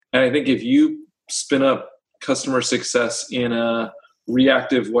And I think if you spin up customer success in a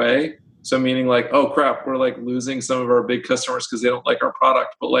reactive way, so meaning like, oh crap, we're like losing some of our big customers because they don't like our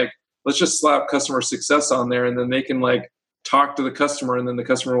product, but like, let's just slap customer success on there and then they can like talk to the customer and then the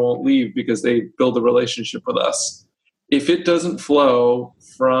customer won't leave because they build a relationship with us. If it doesn't flow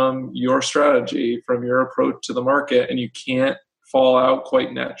from your strategy, from your approach to the market, and you can't fall out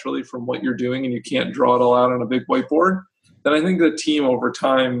quite naturally from what you're doing and you can't draw it all out on a big whiteboard, then I think the team over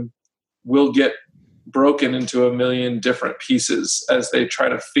time will get broken into a million different pieces as they try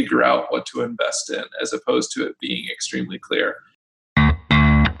to figure out what to invest in, as opposed to it being extremely clear.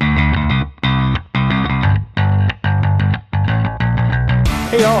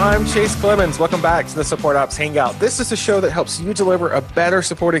 Hey y'all, I'm Chase Clemens. Welcome back to the Support Ops Hangout. This is a show that helps you deliver a better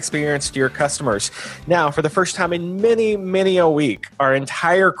support experience to your customers. Now, for the first time in many a week, our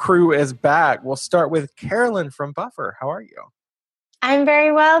entire crew is back. We'll start with Carolyn from Buffer. How are you? I'm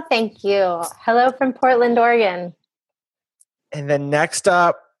very well, thank you. Hello from Portland, Oregon. And then next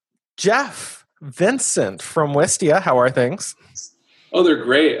up, Jeff Vincent from Wistia. How are things? Oh, they're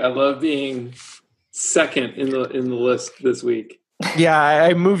great. I love being second in the list this week. Yeah,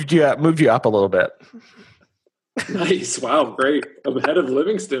 I moved you up a little bit. Nice. Wow, great. I'm ahead of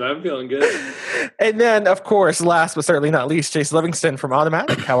Livingston. I'm feeling good. And then, of course, last but certainly not least, Chase Livingston from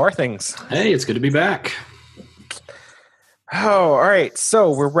Automatic. How are things? Hey, it's good to be back. Oh, all right. So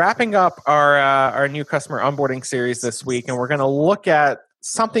we're wrapping up our new customer onboarding series this week, and we're going to look at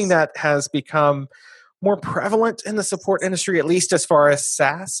something that has become more prevalent in the support industry, at least as far as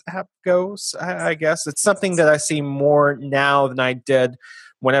SaaS app goes, I guess. It's something that I see more now than I did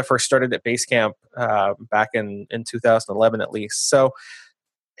when I first started at Basecamp back in 2011 at least. So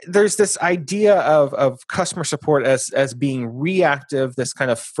there's this idea of customer support as being reactive, this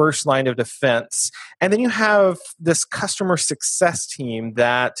kind of first line of defense. And then you have this customer success team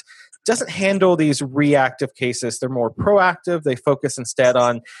that doesn't handle these reactive cases. They're more proactive. They focus instead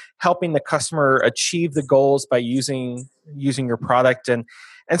on helping the customer achieve the goals by using your product. And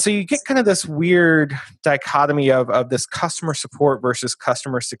so you get kind of this weird dichotomy of this customer support versus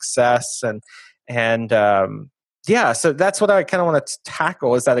customer success. So that's what I kind of want to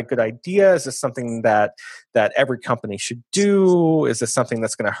tackle. Is that a good idea? Is this something that every company should do? Is this something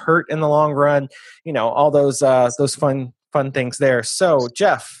that's going to hurt in the long run? You know, all those fun things there. So,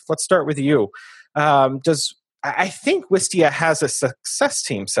 Jeff, let's start with you. I think Wistia has a success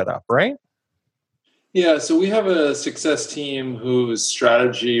team set up, right? Yeah, so we have a success team whose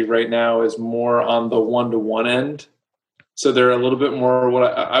strategy right now is more on the one-to-one end. So they're a little bit more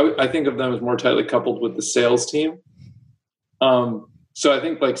what I think of them as more tightly coupled with the sales team. So I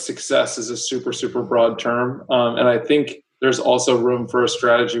think like success is a super, super broad term. And I think there's also room for a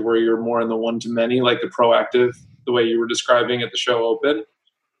strategy where you're more in the one-to-many, like the proactive, the way you were describing at the show open.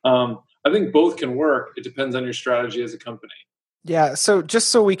 I think both can work. It depends on your strategy as a company. Yeah. So just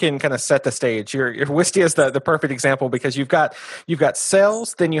so we can kind of set the stage, your Wistia is the perfect example because you've got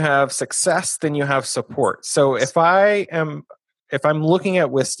sales, then you have success, then you have support. So if I'm looking at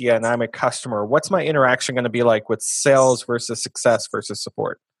Wistia and I'm a customer, what's my interaction going to be like with sales versus success versus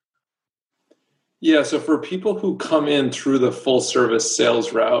support? Yeah, so for people who come in through the full service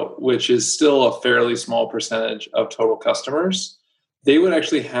sales route, which is still a fairly small percentage of total customers, they would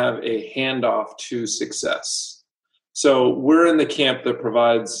actually have a handoff to success. So we're in the camp that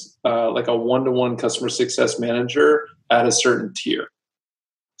provides like a one-to-one customer success manager at a certain tier.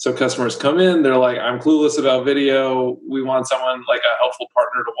 So customers come in, they're like, I'm clueless about video. We want someone like a helpful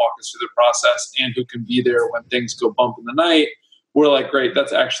partner to walk us through the process and who can be there when things go bump in the night. We're like, great,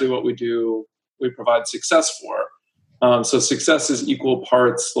 that's actually what we do. We provide success for. So success is equal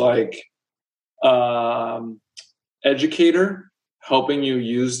parts like educator, helping you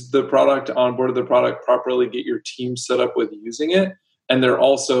use the product, onboard the product properly, get your team set up with using it. And they're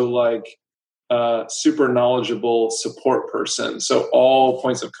also like super knowledgeable support person. So all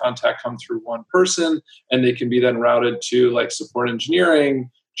points of contact come through one person and they can be then routed to like support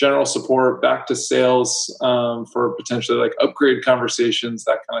engineering, general support, back to sales for potentially like upgrade conversations,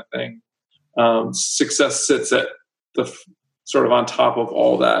 that kind of thing. Success sits at the sort of on top of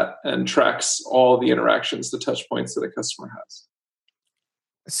all that and tracks all the interactions, the touch points that a customer has.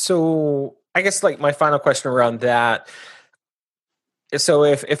 So I guess like my final question around that. So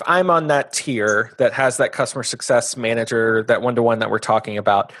if I'm on that tier that has that customer success manager, that one-to-one that we're talking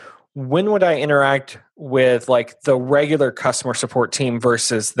about, when would I interact with like the regular customer support team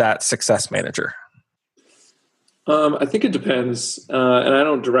versus that success manager? I think it depends, and I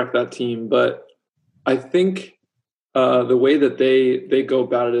don't direct that team, but I think the way that they go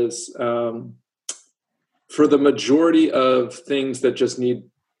about it is for the majority of things that just need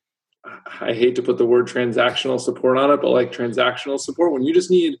I hate to put the word transactional support on it, but like transactional support, when you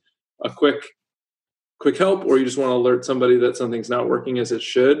just need a quick help, or you just want to alert somebody that something's not working as it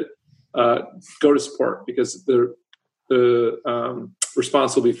should, go to support, because the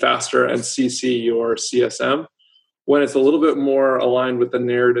response will be faster, and CC your CSM. When it's a little bit more aligned with the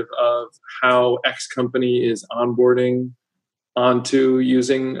narrative of how X company is onboarding onto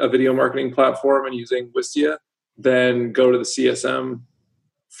using a video marketing platform and using Wistia, then go to the CSM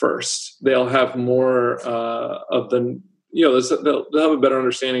first. They'll have more of the, they'll have a better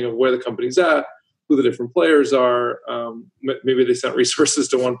understanding of where the company's at, who the different players are. Maybe they sent resources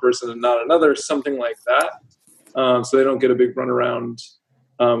to one person and not another, something like that. So they don't get a big runaround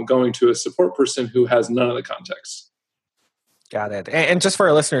going to a support person who has none of the context. Got it. And just for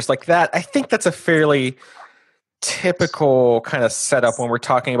our listeners, like that, I think that's a fairly typical kind of setup when we're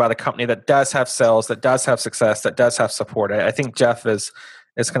talking about a company that does have sales, that does have success, that does have support. I think Jeff is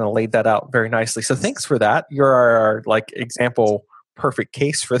kind of laid that out very nicely. So thanks for that. You're our like example perfect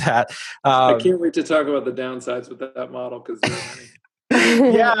case for that. I can't wait to talk about the downsides with that model, because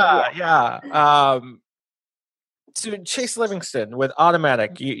yeah. So Chase Livingston with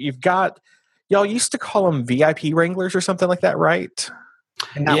Automattic, you've got, y'all used to call them VIP wranglers or something like that, right?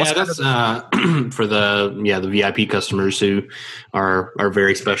 And that's for the VIP customers who are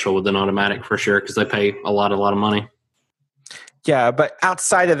very special within Automattic for sure, because they pay a lot of money. Yeah, but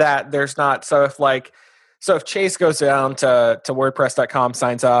outside of that, there's not. So if Chase goes down to WordPress.com,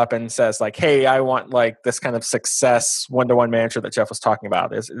 signs up and says like, hey, I want like this kind of success one-to-one manager that Jeff was talking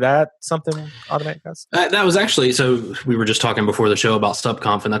about, is that something Automattic does? That was actually, so we were just talking before the show about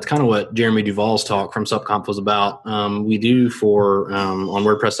SubConf, and that's kind of what Jeremy Duvall's talk from SubConf was about. We do for on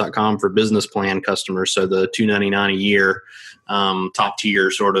WordPress.com for business plan customers, so the $299 a year top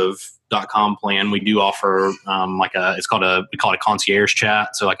tier sort of .com plan, we do offer we call it a concierge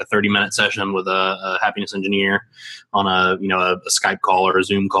chat, so like a 30-minute session with a happiness engineer on a Skype call or a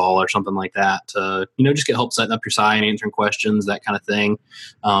Zoom call or something like that to just get help setting up your site, answering questions, that kind of thing.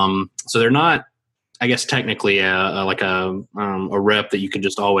 So they're not, I guess, technically a rep that you could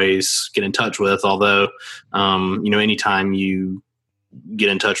just always get in touch with, although anytime you get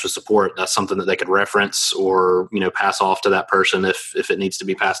in touch with support, that's something that they could reference or pass off to that person if it needs to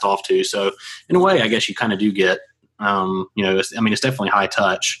be passed off to. So in a way, I guess you kind of do get it's definitely high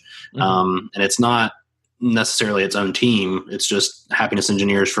touch, and it's not necessarily its own team. It's just happiness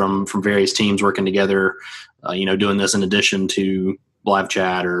engineers from various teams working together, doing this in addition to live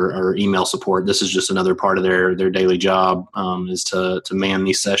chat or email support. This is just another part of their daily job, is to man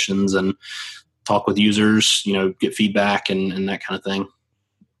these sessions and talk with users, get feedback and that kind of thing.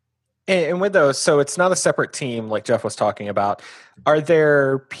 And with those, so it's not a separate team like Jeff was talking about. Are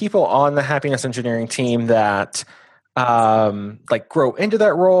there people on the happiness engineering team that grow into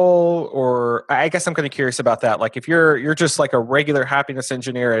that role? Or I guess I'm kind of curious about that. Like if you're just like a regular happiness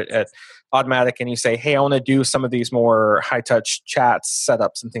engineer at Automattic and you say, hey, I want to do some of these more high touch chats,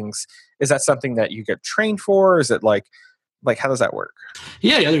 setups and things, is that something that you get trained for? Is it like how does that work?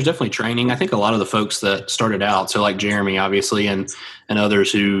 Yeah, there's definitely training. I think a lot of the folks that started out, so like Jeremy, obviously, and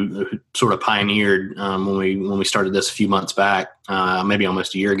others who sort of pioneered when we started this a few months back, maybe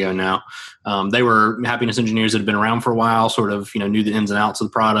almost a year ago now. They were happiness engineers that had been around for a while, sort of knew the ins and outs of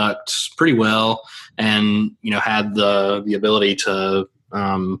the product pretty well, and had the ability to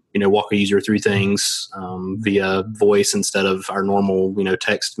walk a user through things via voice instead of our normal,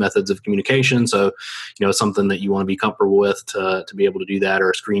 text methods of communication. So, it's something that you want to be comfortable with to be able to do that, or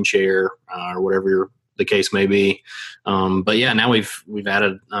a screen share or whatever the case may be. But yeah, now we've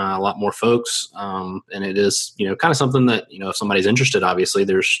added a lot more folks, and it is, kind of something that, if somebody's interested, obviously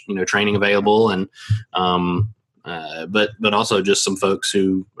there's, training available, and but also just some folks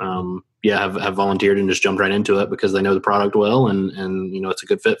who, have volunteered and just jumped right into it because they know the product well and it's a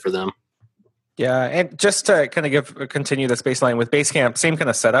good fit for them. Yeah, and just to kind of continue this baseline with Basecamp, same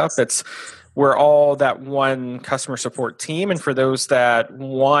kind of setup. We're all that one customer support team, and for those that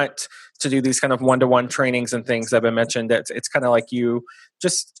want to do these kind of one-to-one trainings and things that have been mentioned, it's kind of like you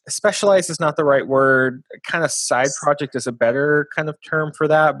just specialize is not the right word. Kind of side project is a better kind of term for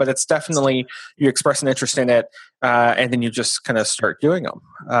that, but it's definitely you express an interest in it, and then you just kind of start doing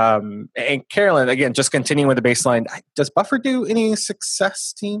them. And Carolyn, again, just continuing with the baseline, does Buffer do any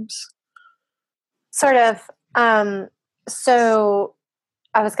success teams? Sort of. So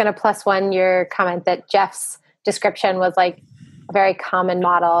I was going to plus one your comment that Jeff's description was like a very common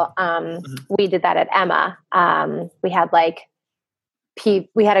model. We did that at Emma. We had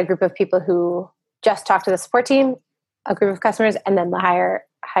we had a group of people who just talked to the support team, a group of customers, and then the higher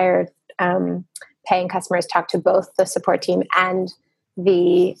paying customers talked to both the support team and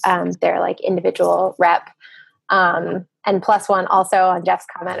their like individual rep. And +1 also on Jeff's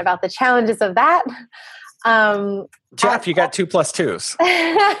comment about the challenges of that. Jeff, you got 2 plus 2s.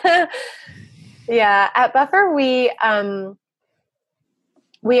 Yeah, at Buffer we've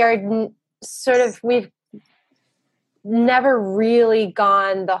never really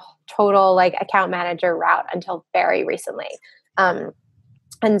gone the total like account manager route until very recently.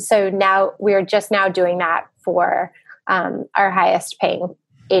 And so now we're just now doing that for our highest paying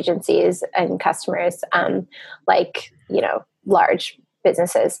agencies and customers, like, large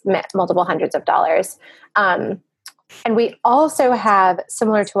businesses, multiple hundreds of dollars. And we also have,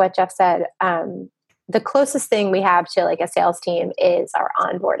 similar to what Jeff said, the closest thing we have to like a sales team is our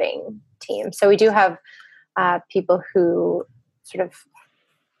onboarding team. So we do have people who sort of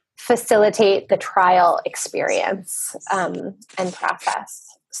facilitate the trial experience and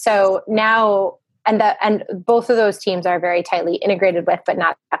process. So now, and both of those teams are very tightly integrated with, but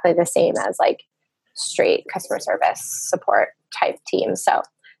not exactly the same as like straight customer service support type teams. So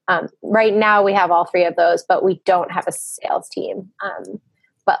right now we have all 3 of those, but we don't have a sales team.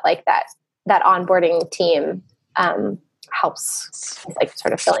 But like that onboarding team helps like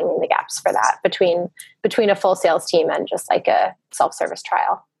sort of filling in the gaps for that between a full sales team and just like a self-service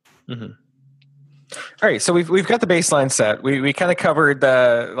trial. Mm-hmm. All right, so we've got the baseline set. We kind of covered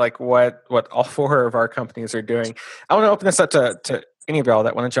the like what all 4 of our companies are doing. I want to open this up to any of y'all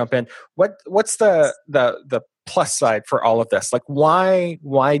that want to jump in. What's the plus side for all of this? Like why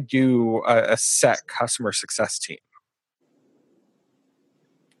do a set customer success team?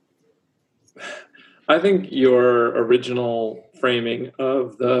 I think your original framing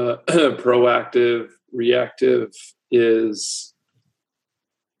of the proactive, reactive is,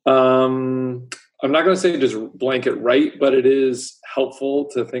 I'm not going to say just blanket right, but it is helpful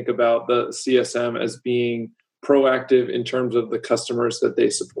to think about the CSM as being proactive in terms of the customers that they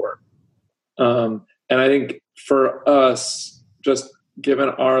support. And I think for us, just given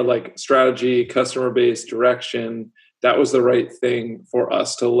our like strategy, customer based direction, that was the right thing for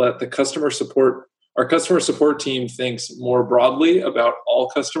us to let the our customer support team thinks more broadly about all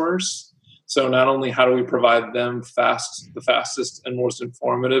customers. So not only how do we provide them the fastest and most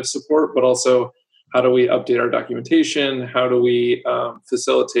informative support, but also how do we update our documentation? How do we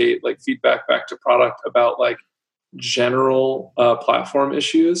facilitate like feedback back to product about like general platform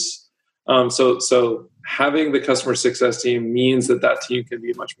issues? So having the customer success team means that team can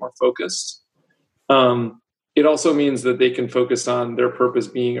be much more focused. It also means that they can focus on their purpose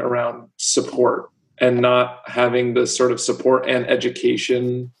being around support and not having the sort of support and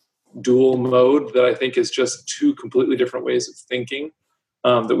education dual mode that I think is just 2 completely different ways of thinking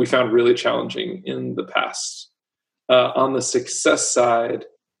that we found really challenging in the past. On the success side,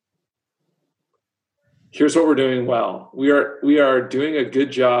 here's what we're doing well. We are doing a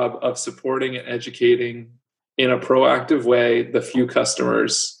good job of supporting and educating in a proactive way the few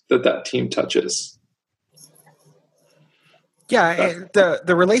customers that team touches. Yeah,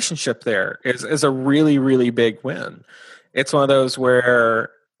 the relationship there is a really, really big win. It's one of those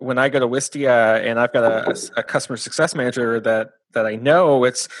where when I go to Wistia and I've got a customer success manager that I know, all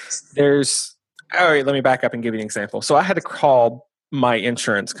right, let me back up and give you an example. So I had to call my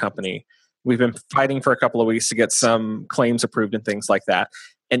insurance company. We've been fighting for a couple of weeks to get some claims approved and things like that.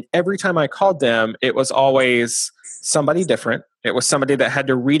 And every time I called them, it was always somebody different. It was somebody that had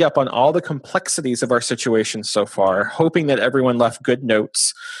to read up on all the complexities of our situation so far, hoping that everyone left good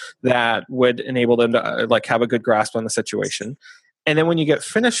notes that would enable them to like have a good grasp on the situation. And then when you get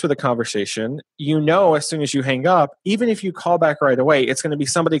finished with the conversation, as soon as you hang up, even if you call back right away, it's going to be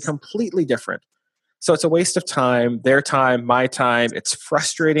somebody completely different. So it's a waste of time, their time, my time. It's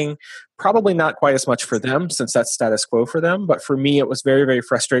frustrating, probably not quite as much for them since that's status quo for them. But for me, it was very, very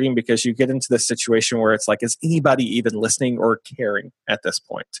frustrating because you get into this situation where it's like, is anybody even listening or caring at this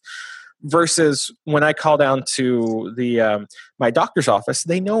point? Versus when I call down to my doctor's office,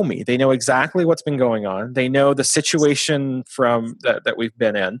 they know me. They know exactly what's been going on. They know the situation from that we've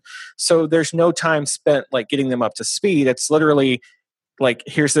been in. So there's no time spent like getting them up to speed. It's literally like,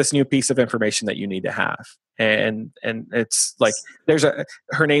 here's this new piece of information that you need to have. And it's like,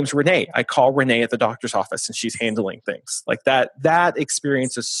 her name's Renee. I call Renee at the doctor's office and she's handling things like that. That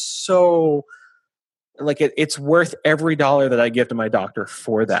experience is so like, it's worth every dollar that I give to my doctor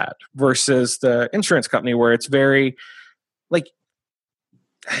for that versus the insurance company where it's very like,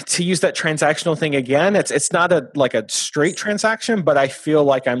 to use that transactional thing again, it's not a straight transaction, but I feel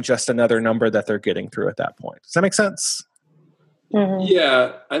like I'm just another number that they're getting through at that point. Does that make sense? Mm-hmm.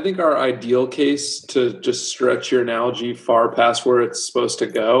 Yeah, I think our ideal case, to just stretch your analogy far past where it's supposed to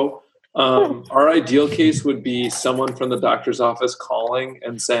go, Our ideal case would be someone from the doctor's office calling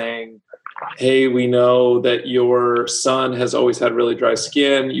and saying, hey, we know that your son has always had really dry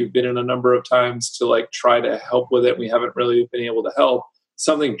skin. You've been in a number of times to like try to help with it. We haven't really been able to help.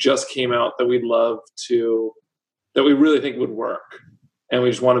 Something just came out that we'd love to, that we really think would work. And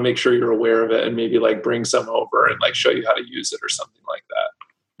we just want to make sure you're aware of it and maybe like bring some over and like show you how to use it or something like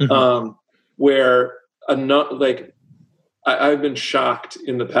that. Mm-hmm. I've been shocked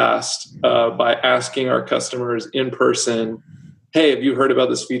in the past by asking our customers in person, hey, have you heard about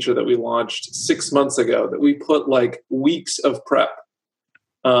this feature that we launched 6 months ago that we put like weeks of prep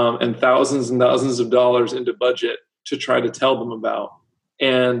and thousands of dollars into budget to try to tell them about?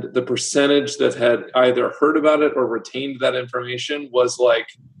 And the percentage that had either heard about it or retained that information was like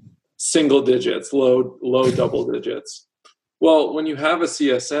single digits, low double digits. Well, when you have a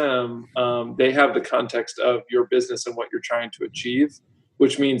CSM, they have the context of your business and what you're trying to achieve,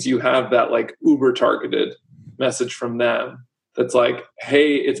 which means you have that like uber targeted message from them that's like,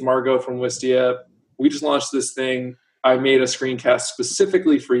 hey, it's Margot from Wistia. We just launched this thing. I made a screencast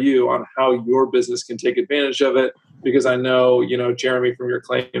specifically for you on how your business can take advantage of it, because I know, Jeremy from your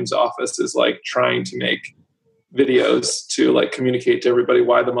claims office is like trying to make videos to like communicate to everybody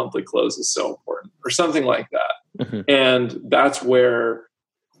why the monthly close is so important or something like that. Mm-hmm. And that's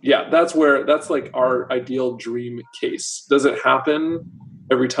like our ideal dream case. Does it happen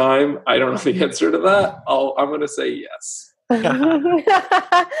every time? I don't know the answer to that. I'm going to say yes. And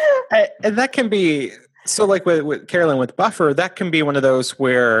that can be, so like with Carolyn, with Buffer, that can be one of those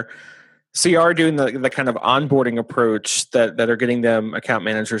where, so you are doing the kind of onboarding approach that are getting them account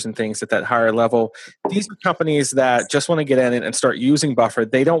managers and things at that higher level. These are companies that just want to get in and start using Buffer.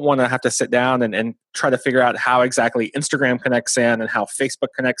 They don't want to have to sit down and try to figure out how exactly Instagram connects in and how Facebook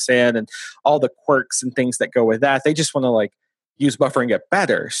connects in and all the quirks and things that go with that. They just want to like use Buffer and get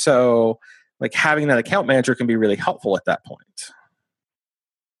better. So like having that account manager can be really helpful at that point.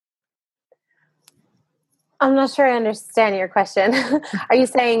 I'm not sure I understand your question. Are you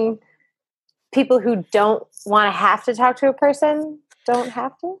saying people who don't want to have to talk to a person don't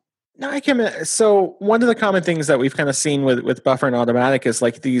have to? No, so one of the common things that we've kind of seen with Buffer and Automattic is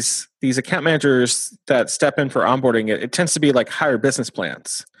like these account managers that step in for onboarding. It tends to be like higher business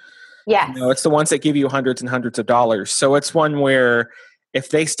plans. Yes. It's the ones that give you hundreds and hundreds of dollars. So it's one where if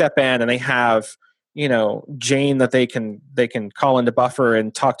they step in and they have, Jane that they can call into Buffer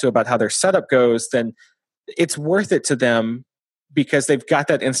and talk to about how their setup goes, then it's worth it to them because they've got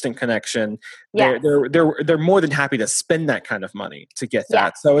that instant connection. Yes. They're more than happy to spend that kind of money to get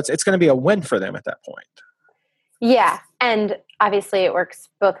that. Yes. So it's going to be a win for them at that point. Yeah. And obviously it works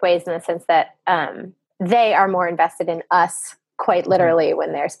both ways in the sense that they are more invested in us quite literally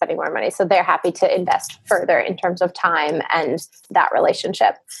when they're spending more money. So they're happy to invest further in terms of time and that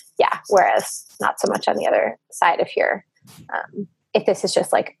relationship. Yeah. Whereas not so much on the other side. If this is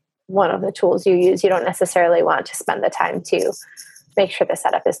just like one of the tools you use, you don't necessarily want to spend the time to make sure the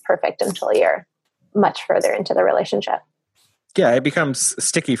setup is perfect until you're much further into the relationship. Yeah, it becomes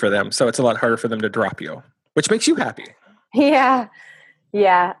sticky for them. So it's a lot harder for them to drop you, which makes you happy. Yeah.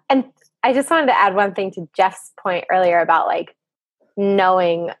 Yeah. And I just wanted to add one thing to Jeff's point earlier about like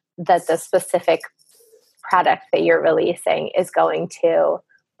knowing that the specific product that you're releasing is going to,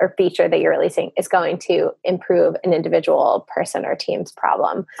 or feature that you're releasing is going to improve an individual person or team's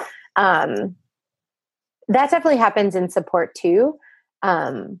problem. That definitely happens in support too.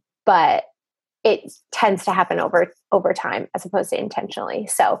 But it tends to happen over time as opposed to intentionally.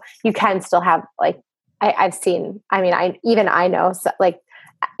 So you can still have like, I know so, like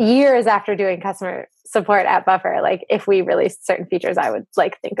years after doing customer support at Buffer, like if we released certain features, I would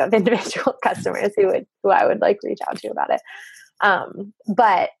like think of individual customers who I would like reach out to about it.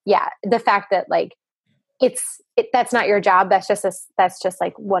 But yeah, the fact that like that's not your job. That's just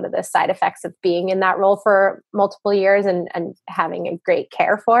like one of the side effects of being in that role for multiple years and having a great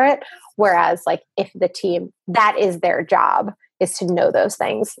care for it. Whereas like if the team, that is their job, is to know those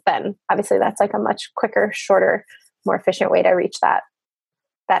things, then obviously that's like a much quicker, shorter, more efficient way to reach that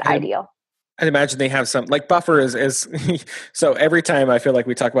ideal. I'd imagine they have some, like Buffer is so every time I feel like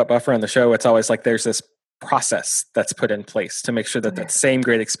we talk about Buffer on the show, it's always like there's this process that's put in place to make sure that same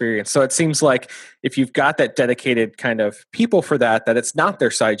great experience. So it seems like if you've got that dedicated kind of people for that it's not their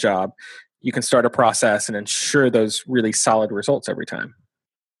side job, you can start a process and ensure those really solid results every time.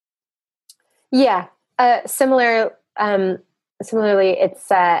 Yeah. Similarly, it's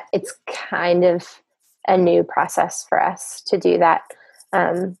kind of a new process for us to do that.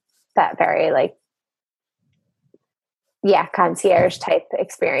 That very like, concierge type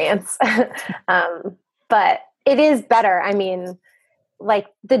experience. But it is better. I mean, like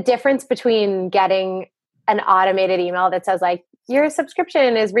the difference between getting an automated email that says like your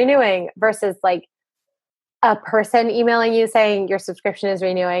subscription is renewing versus like a person emailing you saying your subscription is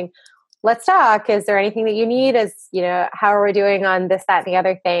renewing. Let's talk. Is there anything that you need? How are we doing on this, that, and the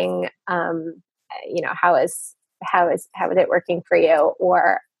other thing? How is it working for you?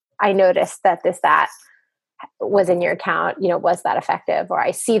 Or I noticed that that was in your account, was that effective? Or I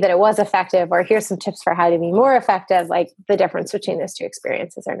see that it was effective, or here's some tips for how to be more effective. Like the difference between those two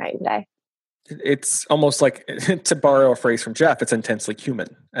experiences are night and day. It's almost like, to borrow a phrase from Jeff, it's intensely human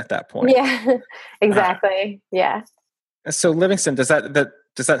at that point. Yeah, exactly. Yeah. So Livingston, does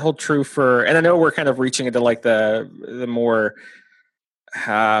that hold true for, and I know we're kind of reaching into like the more,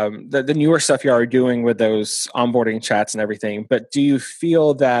 the newer stuff you are doing with those onboarding chats and everything, but do you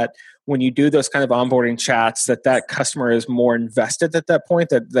feel that when you do those kind of onboarding chats that customer is more invested at that point,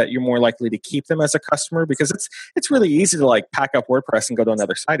 that you're more likely to keep them as a customer? Because it's really easy to like pack up WordPress and go to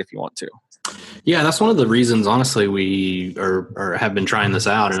another site if you want to. Yeah, that's one of the reasons, honestly, we are have been trying this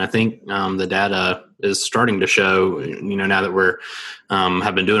out. And I think the data is starting to show, now that we're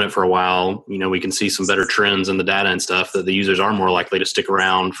have been doing it for a while, we can see some better trends in the data and stuff, that the users are more likely to stick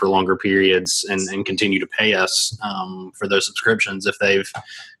around for longer periods and continue to pay us for those subscriptions if they've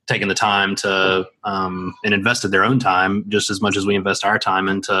taken the time to and invested their own time just as much as we invest our time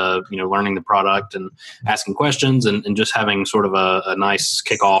into learning the product and asking questions and just having sort of a nice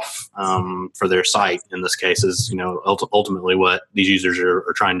kickoff for their site. In this case, is ultimately what these users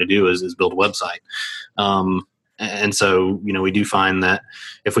are trying to do is build a website. And so, we do find that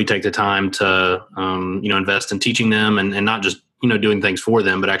if we take the time to, invest in teaching them and not just, doing things for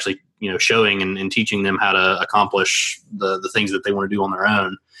them, but actually, showing and teaching them how to accomplish the things that they want to do on their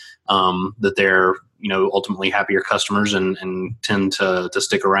own, that they're, ultimately happier customers and tend to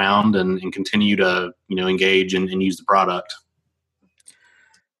stick around and continue to, engage and use the product.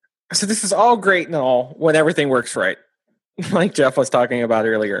 So this is all great and all when everything works right, like Jeff was talking about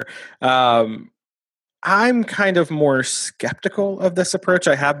earlier. I'm kind of more skeptical of this approach.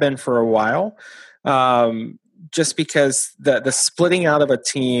 I have been for a while, just because the splitting out of a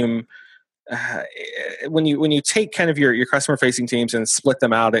team, when you take kind of your customer facing teams and split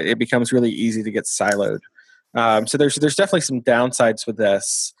them out, it becomes really easy to get siloed. So there's definitely some downsides with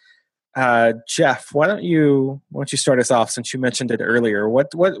this. Jeff, why don't you start us off, since you mentioned it earlier?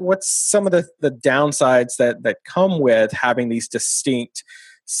 What's some of the downsides that come with having these distinct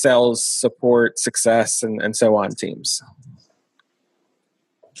sales, support, success, and so on teams?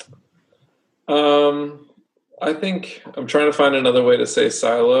 I think I'm trying to find another way to say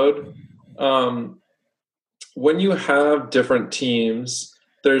siloed. When you have different teams,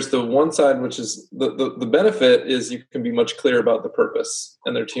 there's the one side, which is the benefit is you can be much clearer about the purpose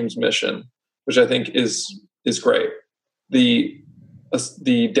and their team's mission, which I think is great. The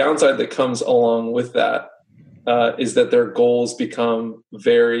downside that comes along with that is that their goals become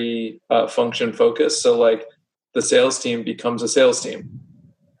very function focused. So like the sales team becomes a sales team.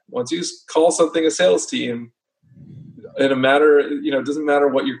 Once you call something a sales team, it doesn't matter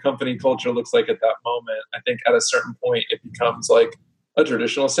what your company culture looks like at that moment. I think at a certain point it becomes like a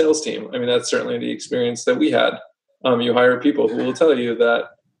traditional sales team. I mean, that's certainly the experience that we had. You hire people who will tell you that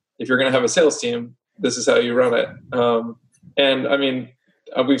if you're going to have a sales team, this is how you run it. And I mean,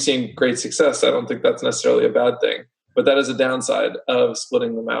 we've seen great success. I don't think that's necessarily a bad thing, but that is a downside of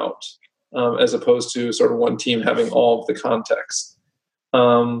splitting them out, as opposed to sort of one team having all of the context.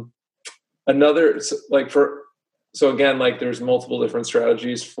 So again, like there's multiple different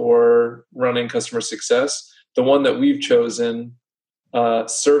strategies for running customer success. The one that we've chosen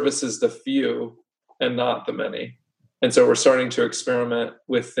services the few and not the many. And so we're starting to experiment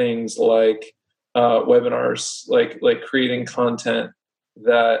with things like webinars, like creating content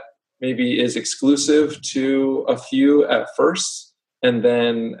that maybe is exclusive to a few at first, and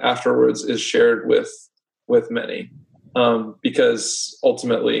then afterwards is shared with many. Because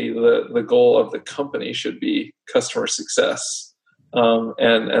ultimately the goal of the company should be customer success.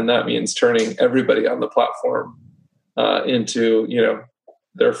 And that means turning everybody on the platform into,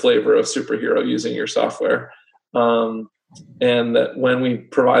 their flavor of superhero using your software. And that when we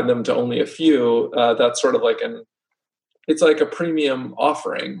provide them to only a few, that's sort of like it's like a premium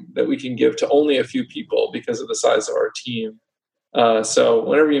offering that we can give to only a few people because of the size of our team. So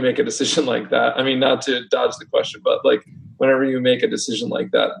whenever you make a decision like that, I mean, not to dodge the question, but like whenever you make a decision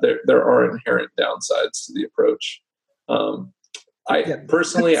like that, there are inherent downsides to the approach. I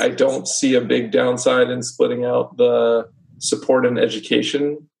don't see a big downside in splitting out the support and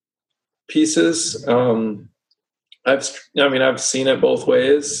education pieces. I've seen it both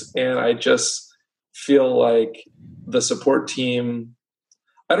ways, and I just feel like the support team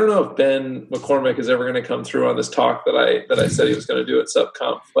I don't know if Ben McCormick is ever going to come through on this talk that I said he was going to do at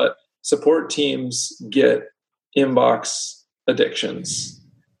SubConf, but support teams get inbox addictions,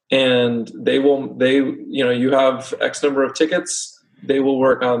 and you have X number of tickets. They will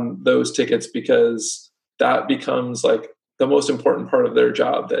work on those tickets because that becomes like the most important part of their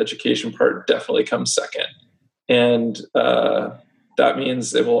job. The education part definitely comes second. And that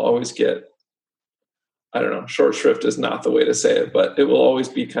means they will always get, I don't know, short shrift is not the way to say it, but it will always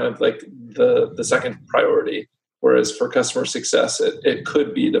be kind of like the second priority. Whereas for customer success, it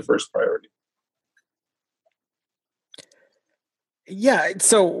could be the first priority. Yeah.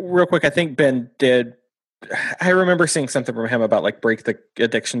 So real quick, I think Ben did. I remember seeing something from him about like break the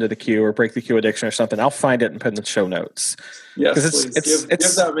addiction to the queue or break the queue addiction or something. I'll find it and put in the show notes. Yes, please.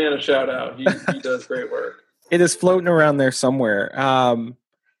 Give that man a shout out. He does great work. It is floating around there somewhere.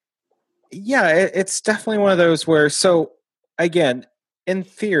 It's definitely one of those where, so again, in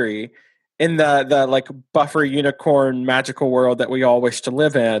theory, in the like buffer unicorn magical world that we all wish to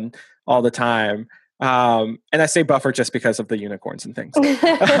live in all the time. And I say buffer just because of the unicorns and things.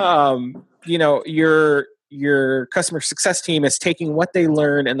 Your customer success team is taking what they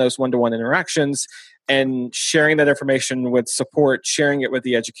learn in those one-to-one interactions and sharing that information with support, sharing it with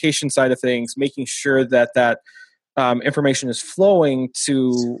the education side of things, making sure that information is flowing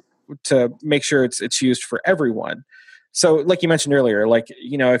to make sure it's used for everyone. So like you mentioned earlier,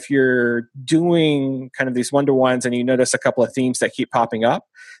 if you're doing kind of these one-to-ones and you notice a couple of themes that keep popping up,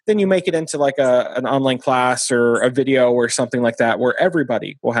 then you make it into like an online class or a video or something like that where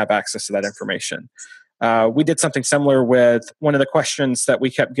everybody will have access to that information. We did something similar with one of the questions that we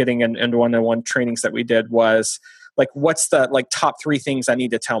kept getting in one-on-one trainings that we did was like, what's the like top 3 things I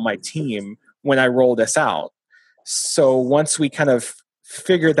need to tell my team when I roll this out? So once we kind of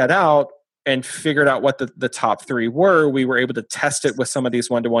figured that out and figured out what the top 3 were, we were able to test it with some of these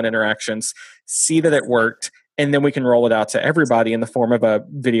one-to-one interactions, see that it worked, and then we can roll it out to everybody in the form of a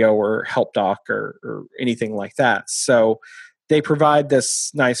video or help doc or anything like that. So they provide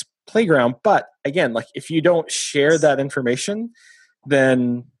this nice playground. But again, like if you don't share that information,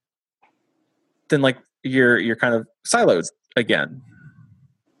 then like you're kind of siloed again.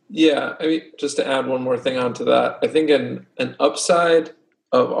 Yeah, I mean, just to add one more thing onto that, I think an upside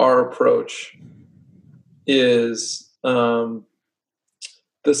of our approach is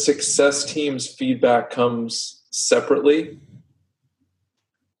the success team's feedback comes separately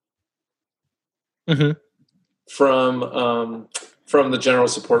from the general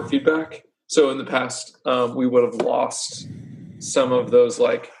support feedback. So in the past, we would have lost some of those,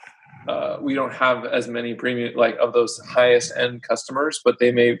 we don't have as many premium, of those highest end customers, but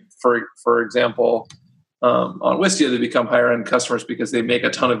they may, for example, on Wistia, they become higher end customers because they make a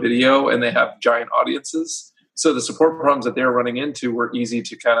ton of video and they have giant audiences. So the support problems that they're running into were easy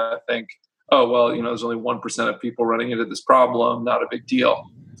to kind of think, oh, well, there's only 1% of people running into this problem, not a big deal.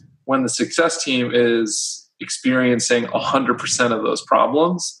 When the success team is experiencing 100% of those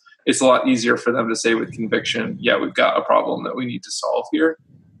problems, it's a lot easier for them to say with conviction, yeah, we've got a problem that we need to solve here.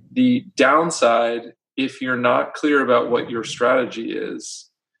 The downside, if you're not clear about what your strategy is,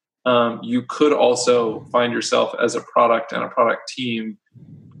 you could also find yourself as a product and a product team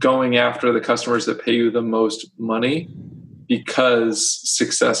going after the customers that pay you the most money, because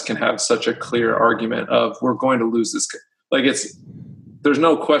success can have such a clear argument of we're going to lose this. There's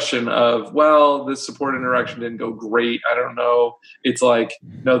no question of, well, this support interaction didn't go great. I don't know. It's like,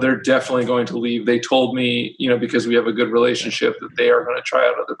 no, they're definitely going to leave. They told me, because we have a good relationship, that they are going to try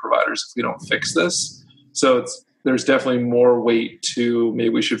out other providers if we don't fix this. So there's definitely more weight to maybe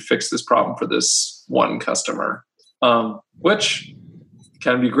we should fix this problem for this one customer, which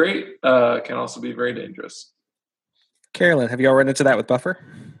can be great, can also be very dangerous. Carolyn, have you all run into that with Buffer?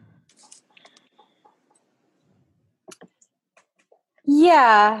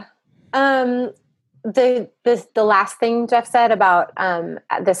 Yeah. The last thing Jeff said about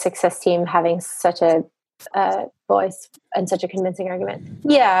the success team having such a voice and such a convincing argument.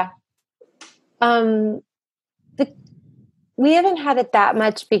 Yeah. We haven't had it that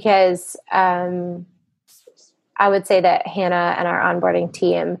much because I would say that Hannah and our onboarding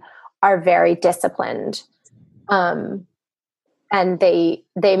team are very disciplined. And they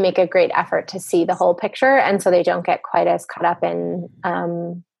make a great effort to see the whole picture. And so they don't get quite as caught up in,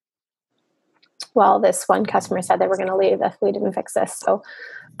 this one customer said they were going to leave if we didn't fix this. So,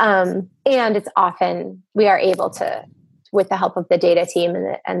 and it's often we are able to, with the help of the data team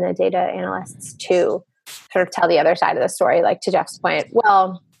and the data analysts, to sort of tell the other side of the story. Like to Jeff's point,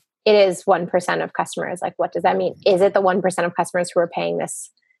 well, it is 1% of customers. Like, what does that mean? Is it the 1% of customers who are paying this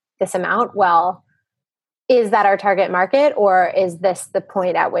amount? Well, is that our target market, or is this the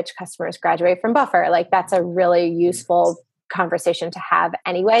point at which customers graduate from Buffer? Like, that's a really useful conversation to have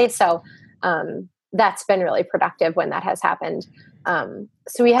anyway. So that's been really productive when that has happened.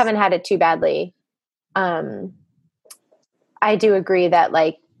 So we haven't had it too badly. I do agree that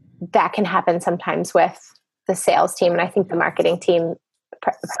like that can happen sometimes with the sales team. And I think the marketing team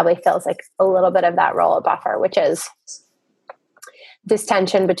probably feels like a little bit of that role at Buffer, which is this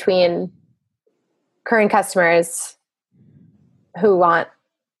tension between current customers who want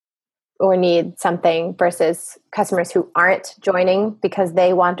or need something versus customers who aren't joining because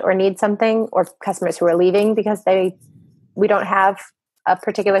they want or need something, or customers who are leaving because we don't have a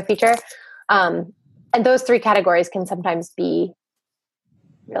particular feature. And those three categories can sometimes be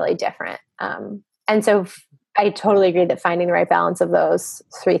really different. And so I totally agree that finding the right balance of those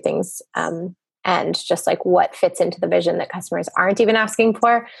three things, and just like what fits into the vision that customers aren't even asking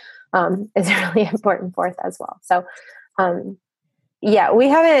for, is a really important fourth as well. So, yeah, we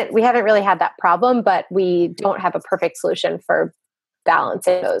haven't really had that problem, but we don't have a perfect solution for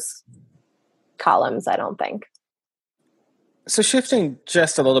balancing those columns, I don't think. So shifting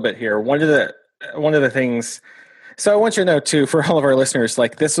just a little bit here, one of the things, so I want you to know too, for all of our listeners,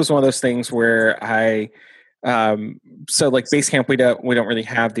 like this was one of those things where so like Basecamp, we don't really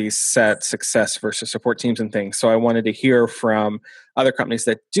have these set success versus support teams and things. So I wanted to hear from other companies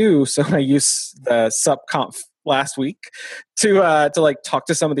that do. So I used the SupConf last week to like talk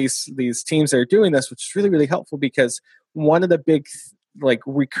to some of these teams that are doing this, which is really, really helpful, because one of the big like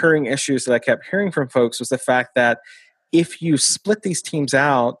recurring issues that I kept hearing from folks was the fact that if you split these teams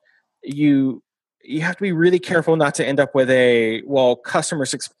out, you have to be really careful not to end up with customer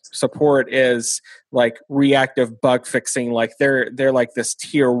support is like reactive bug fixing, like they're like this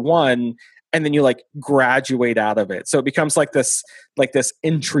tier one, and then you like graduate out of it. So it becomes like this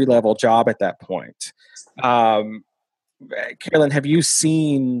entry level job at that point. Carolyn, have you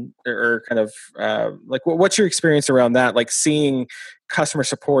seen or kind of like what's your experience around that? Like seeing customer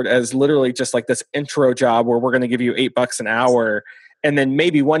support as literally just like this intro job where we're going to give you $8 an hour, and then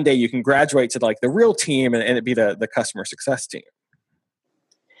maybe one day you can graduate to like the real team and it be the customer success team.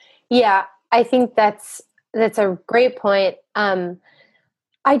 Yeah, I think that's a great point.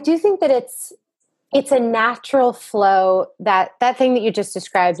 I do think that it's a natural flow, that thing that you just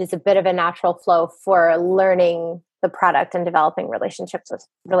described is a bit of a natural flow for learning the product and developing relationships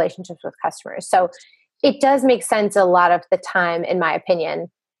with customers. So it does make sense a lot of the time, in my opinion,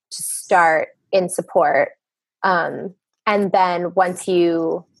 to start in support. And then once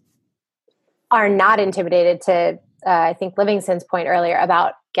you are not intimidated to, I think Livingston's point earlier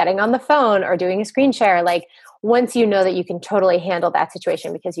about getting on the phone or doing a screen share, like once you know that you can totally handle that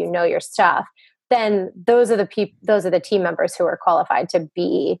situation because you know your stuff, then those are the team members who are qualified to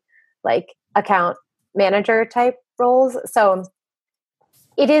be like account manager type roles. So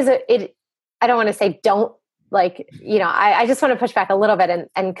I don't want to say don't, like, you know, I just want to push back a little bit,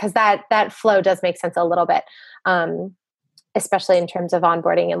 and because that flow does make sense a little bit, especially in terms of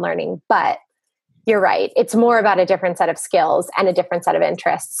onboarding and learning. But you're right, it's more about a different set of skills and a different set of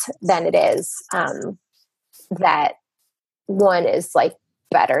interests than it is that one is like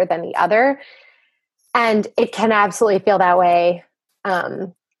better than the other. And it can absolutely feel that way.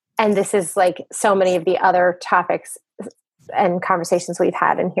 And this is like so many of the other topics and conversations we've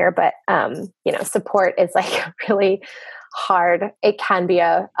had in here, but you know, support is like really hard. It can be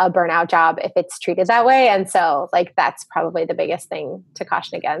a burnout job if it's treated that way. And so like, that's probably the biggest thing to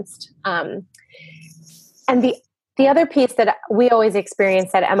caution against. And the other piece that we always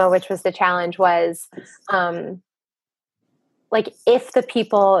experienced at Emma, which was the challenge, was like if the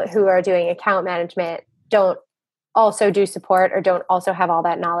people who are doing account management don't also do support, or don't also have all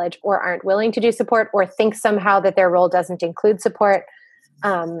that knowledge, or aren't willing to do support, or think somehow that their role doesn't include support,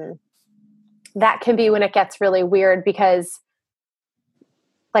 that can be when it gets really weird, because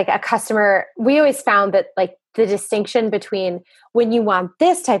like a customer, we always found that like the distinction between when you want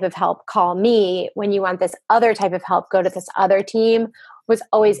this type of help, call me, when you want this other type of help, go to this other team, was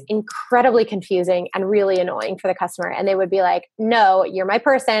always incredibly confusing and really annoying for the customer. And they would be like, no, you're my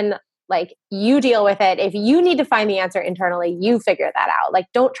person. Like, you deal with it. If you need to find the answer internally, you figure that out. Like,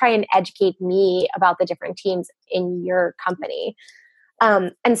 don't try and educate me about the different teams in your company.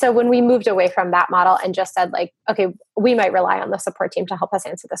 And so when we moved away from that model and just said like, okay, we might rely on the support team to help us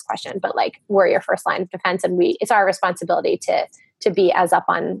answer this question, but like, we're your first line of defense, and it's our responsibility to be as up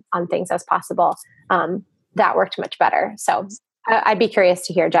on things as possible. That worked much better. So I'd be curious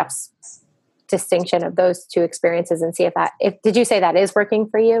to hear Jeff's distinction of those two experiences and see did you say that is working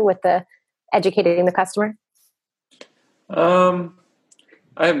for you with the educating the customer? I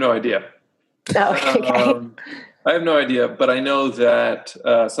have no idea. Oh, okay. I have no idea, but I know that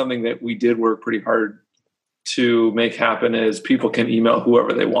something that we did work pretty hard to make happen is people can email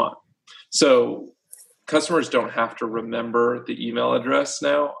whoever they want. So customers don't have to remember the email address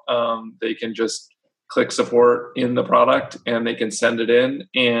now. They can just click support in the product and they can send it in,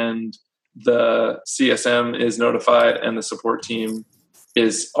 and the CSM is notified and the support team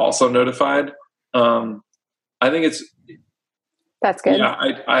is also notified. I think that's good. Yeah,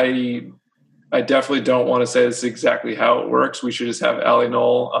 I definitely don't want to say this is exactly how it works. We should just have Allie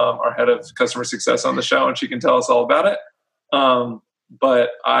Knoll, our head of customer success, on the show, and she can tell us all about it.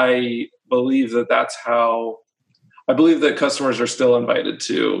 But I believe that's how. I believe that customers are still invited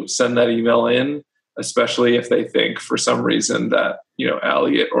to send that email in, especially if they think for some reason that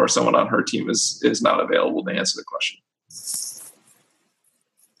Allie or someone on her team is not available to answer the question.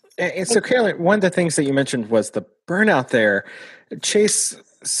 And so, Carolyn, one of the things that you mentioned was the burnout there. Chase,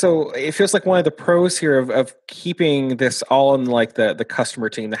 so it feels like one of the pros here of keeping this all in like the customer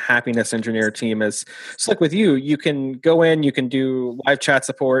team, the happiness engineer team is, it's like with you can go in, you can do live chat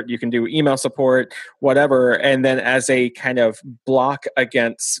support, you can do email support, whatever. And then as a kind of block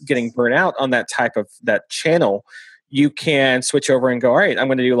against getting burnt out on that type of that channel, you can switch over and go, all right, I'm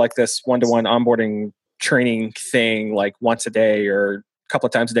going to do like this one-to-one onboarding training thing like once a day or couple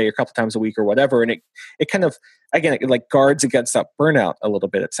of times a day or a couple of times a week or whatever. And it kind of, again, it like guards against that burnout a little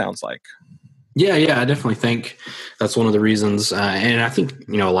bit, it sounds like. Yeah, I definitely think that's one of the reasons. And I think,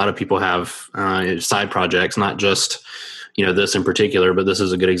 a lot of people have side projects, not just, this in particular, but this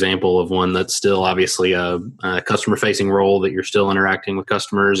is a good example of one that's still obviously a customer facing role that you're still interacting with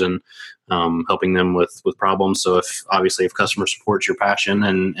customers and helping them with problems. So if customer support's your passion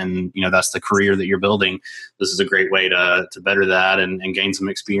and that's the career that you're building, this is a great way to better that and gain some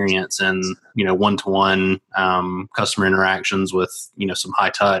experience and, one-to-one customer interactions with, some high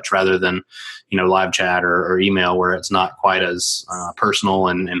touch rather than, live chat or email where it's not quite as personal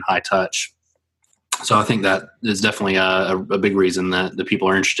and high touch. So I think that is definitely a big reason that the people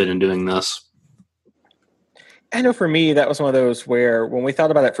are interested in doing this. I know for me, that was one of those where when we thought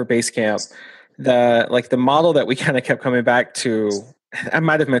about it for Basecamp, the model that we kind of kept coming back to, I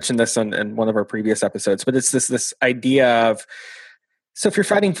might have mentioned this in one of our previous episodes, but it's this idea of, so if you're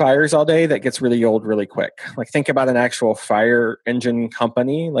fighting fires all day, that gets really old really quick. Like think about an actual fire engine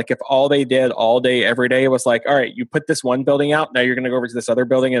company. Like if all they did all day, every day was like, all right, you put this one building out, now you're going to go over to this other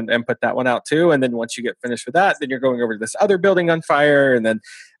building and put that one out too. And then once you get finished with that, then you're going over to this other building on fire. And then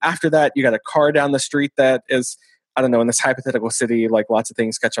after that, you got a car down the street that is, I don't know, in this hypothetical city, like lots of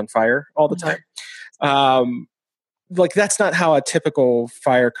things catch on fire all the time. Like that's not how a typical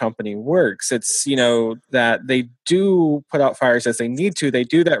fire company works. It's, that they do put out fires as they need to. They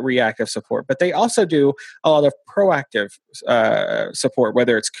do that reactive support, but they also do a lot of proactive support,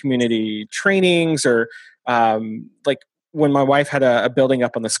 whether it's community trainings or like when my wife had a building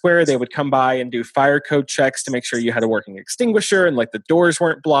up on the square, they would come by and do fire code checks to make sure you had a working extinguisher and like the doors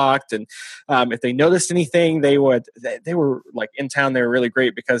weren't blocked. And if they noticed anything, they were like in town. They were really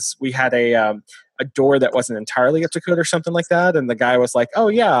great because we had a door that wasn't entirely up to code or something like that. And the guy was like, oh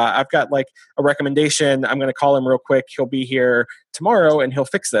yeah, I've got like a recommendation. I'm going to call him real quick. He'll be here tomorrow and he'll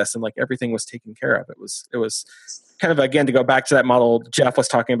fix this. And like everything was taken care of. It was kind of, again, to go back to that model Jeff was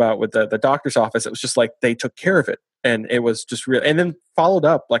talking about with the doctor's office. It was just like, they took care of it. And it was just real, and then followed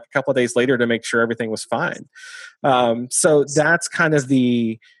up like a couple of days later to make sure everything was fine. So that's kind of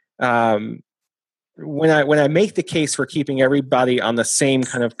the, when I make the case for keeping everybody on the same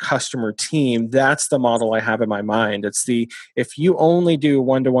kind of customer team, that's the model I have in my mind. It's if you only do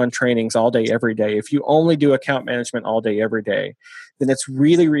one-to-one trainings all day, every day, if you only do account management all day, every day, then it's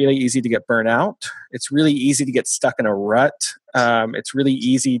really, really easy to get burnt out. It's really easy to get stuck in a rut. It's really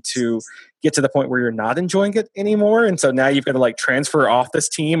easy to get to the point where you're not enjoying it anymore. And so now you've got to like transfer off this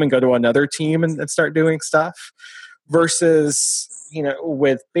team and go to another team and start doing stuff versus,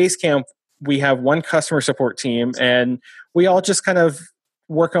 with Basecamp, we have one customer support team and we all just kind of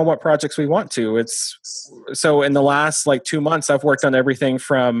work on what projects we want to. So in the last like 2 months, I've worked on everything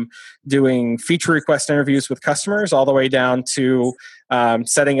from doing feature request interviews with customers all the way down to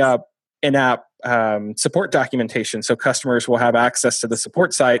setting up in-app support documentation. So customers will have access to the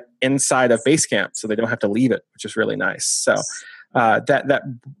support site inside of Basecamp so they don't have to leave it, which is really nice. So that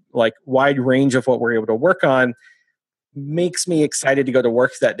like wide range of what we're able to work on makes me excited to go to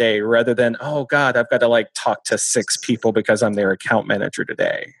work that day rather than, oh God, I've got to like talk to 6 people because I'm their account manager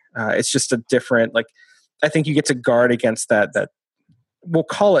today. It's just a different, like, I think you get to guard against that we'll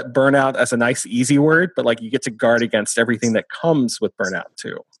call it burnout as a nice, easy word, but like you get to guard against everything that comes with burnout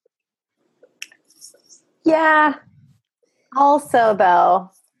too. Yeah. Also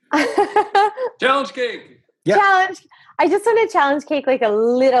though, Challenge cake. Yeah. Challenge. I just want to challenge cake like a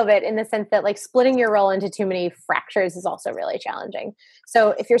little bit in the sense that like splitting your role into too many fractures is also really challenging.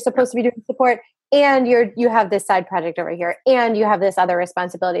 So if you're supposed to be doing support and you have this side project over here and you have this other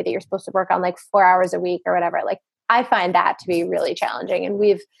responsibility that you're supposed to work on like 4 hours a week or whatever, like I find that to be really challenging, and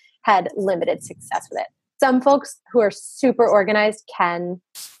we've had limited success with it. Some folks who are super organized can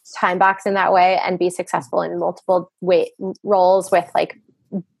time box in that way and be successful in multiple roles with like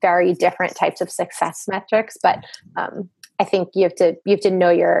very different types of success metrics. But I think you have to know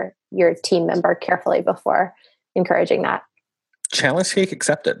your team member carefully before encouraging that. Challenge cake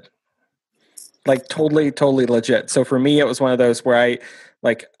accepted. Like totally legit. So for me, it was one of those where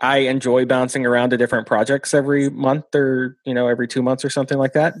I enjoy bouncing around to different projects every month or, every 2 months or something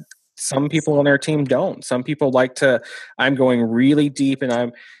like that. Some people on our team don't. Some people I'm going really deep, and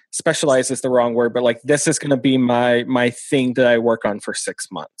I'm specialized is the wrong word, but like this is going to be my thing that I work on for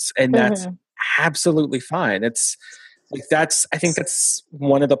 6 months. And that's absolutely fine. It's like, I think that's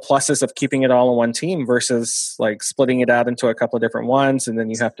one of the pluses of keeping it all on one team versus like splitting it out into a couple of different ones. And then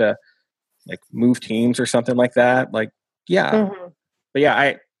you have to like move teams or something like that. Like, yeah. But yeah,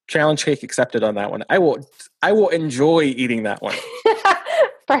 I challenge cake accepted on that one. I will enjoy eating that one.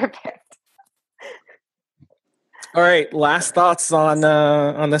 Perfect. All right. Last thoughts on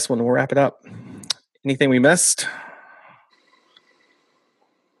this one. We'll wrap it up. Anything we missed?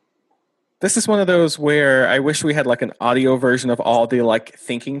 This is one of those where I wish we had like an audio version of all the like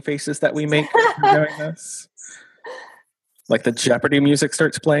thinking faces that we make doing this. Like the Jeopardy music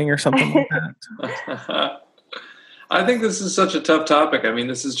starts playing or something like that. I think this is such a tough topic. I mean,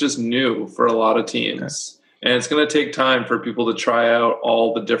 this is just new for a lot of teams. And it's going to take time for people to try out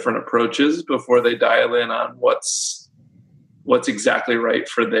all the different approaches before they dial in on what's exactly right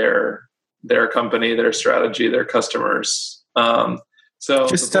for their company, their strategy, their customers. So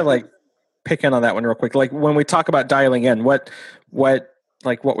just to like pick in on that one real quick, like when we talk about dialing in, what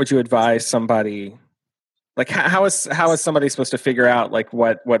would you advise somebody? Like how is somebody supposed to figure out like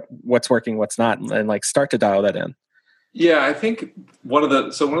what's working, what's not, and like start to dial that in? Yeah, I think one of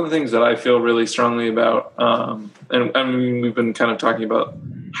the things that I feel really strongly about, and I mean, we've been kind of talking about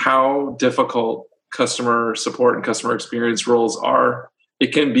how difficult customer support and customer experience roles are. It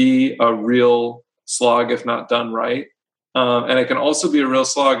can be a real slog if not done right. And it can also be a real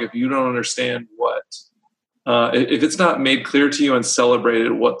slog if you don't understand if it's not made clear to you and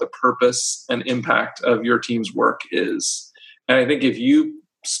celebrated what the purpose and impact of your team's work is. And I think if you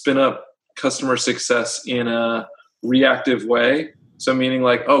spin up customer success in a reactive way, so meaning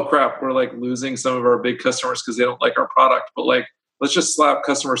like, oh crap, we're like losing some of our big customers because they don't like our product, but like let's just slap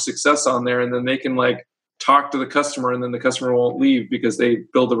customer success on there, and then they can like talk to the customer, and then the customer won't leave because they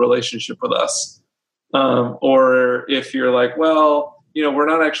build a relationship with us. Or if you're like, well, we're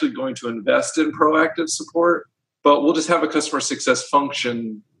not actually going to invest in proactive support, but we'll just have a customer success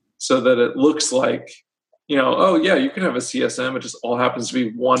function so that it looks like, oh yeah, you can have a CSM. It just all happens to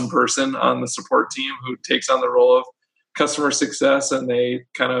be one person on the support team who takes on the role of customer success, and they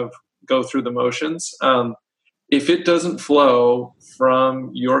kind of go through the motions. If it doesn't flow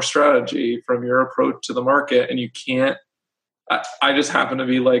from your strategy, from your approach to the market, and you can't, I just happen to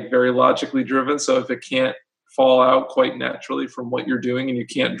be like very logically driven. So if it can't fall out quite naturally from what you're doing and you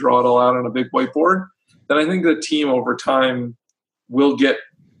can't draw it all out on a big whiteboard, then I think the team over time will get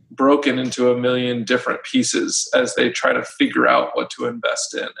broken into a million different pieces as they try to figure out what to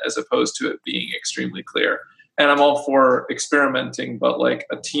invest in, as opposed to it being extremely clear. And I'm all for experimenting, but like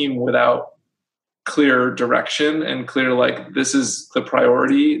a team without clear direction and clear, like, this is the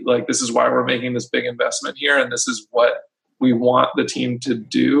priority, like this is why we're making this big investment here, and this is what we want the team to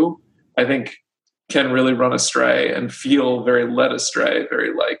do, I think can really run astray and feel very led astray,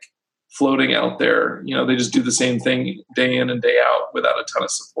 very like floating out there. They just do the same thing day in and day out without a ton of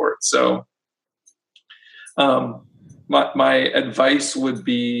support. So my advice would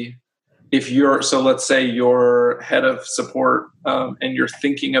be, let's say you're head of support and you're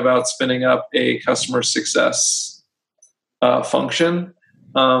thinking about spinning up a customer success function,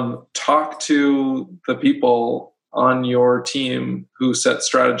 talk to the people on your team who set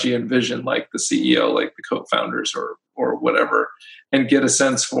strategy and vision, like the CEO, like the co-founders or whatever, and get a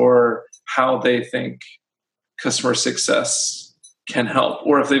sense for how they think customer success can help.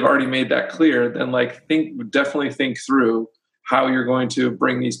 Or if they've already made that clear, then definitely think through how you're going to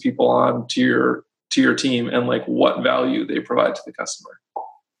bring these people on to your team and like what value they provide to the customer.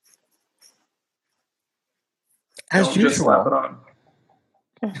 As Don't usual. Just slap it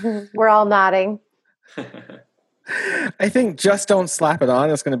on. We're all nodding. I think "Just Don't Slap It On"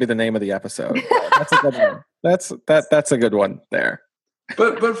 is going to be the name of the episode. That's a good one. That's a good one there.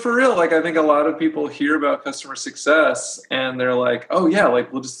 But for real, like I think a lot of people hear about customer success and they're like, oh yeah,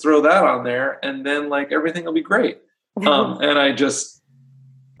 like we'll just throw that on there and then like everything will be great. And I just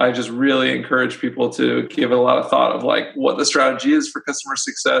really encourage people to give it a lot of thought of like what the strategy is for customer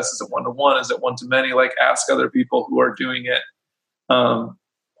success. Is it one-to-one? Is it one-to-many? Like ask other people who are doing it and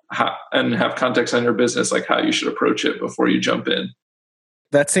have context on your business, like how you should approach it before you jump in.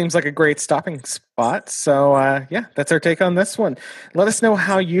 That seems like a great stopping spot. So, yeah, that's our take on this one. Let us know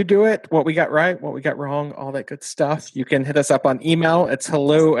how you do it, what we got right, what we got wrong, all that good stuff. You can hit us up on email. It's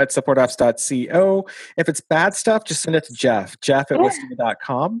hello@supportops.co. If it's bad stuff, just send it to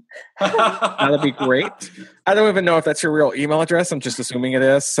jeff@wistia.com. That'd be great. I don't even know if that's your real email address. I'm just assuming it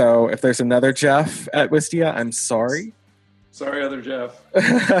is. So if there's another Jeff at Wistia, I'm sorry. Sorry, other Jeff.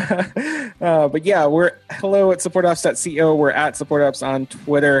 But yeah, we're hello@supportops.co. We're at supportops on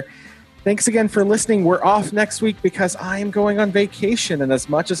Twitter. Thanks again for listening. We're off next week because I am going on vacation. And as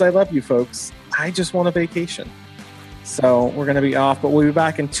much as I love you folks, I just want a vacation. So we're going to be off, but we'll be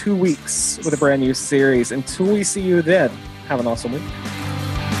back in 2 weeks with a brand new series. Until we see you then, have an awesome week.